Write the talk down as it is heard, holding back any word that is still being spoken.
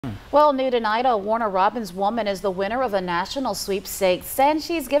Well, new tonight, a Warner Robins woman is the winner of a national sweepstakes, and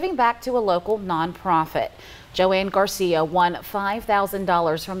she's giving back to a local nonprofit. Joanne Garcia won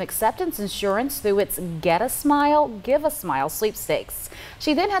 $5,000 from Acceptance Insurance through its Get a Smile, Give a Smile sweepstakes.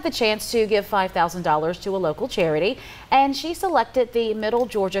 She then had the chance to give $5,000 to a local charity, and she selected the Middle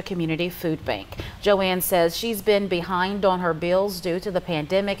Georgia Community Food Bank. Joanne says she's been behind on her bills due to the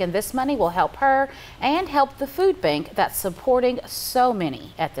pandemic, and this money will help her and help the food bank that's supporting so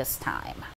many at this time.